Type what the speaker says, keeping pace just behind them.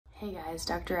Hey guys,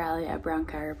 Dr. Ali at Brown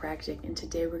Chiropractic, and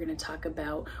today we're going to talk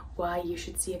about why you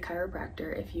should see a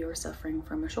chiropractor if you are suffering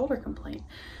from a shoulder complaint.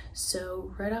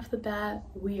 So right off the bat,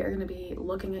 we are going to be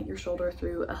looking at your shoulder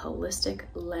through a holistic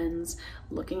lens,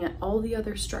 looking at all the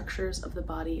other structures of the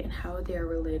body and how they are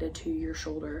related to your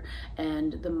shoulder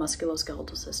and the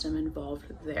musculoskeletal system involved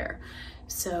there.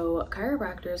 So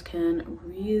chiropractors can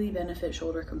really benefit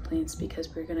shoulder complaints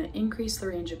because we're going to increase the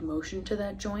range of motion to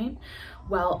that joint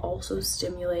while also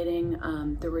stimulating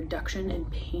the reduction in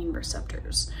pain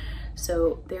receptors.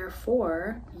 So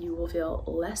therefore, you will feel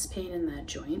less pain in that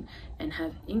joint and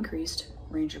have increased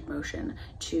range of motion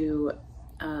to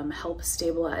help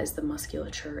stabilize the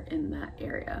musculature in that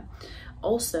area.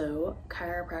 Also,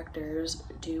 chiropractors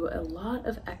do a lot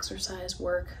of exercise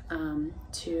work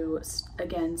to,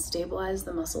 again, stabilize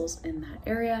the muscles in that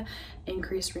area,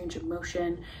 increase range of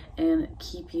motion, and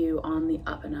keep you on the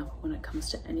up and up when it comes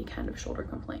to any kind of shoulder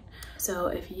complaint. So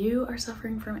if you are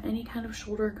suffering from any kind of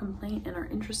shoulder complaint and are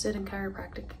interested in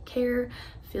chiropractic care,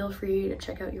 feel free to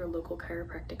check out your local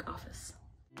chiropractic office.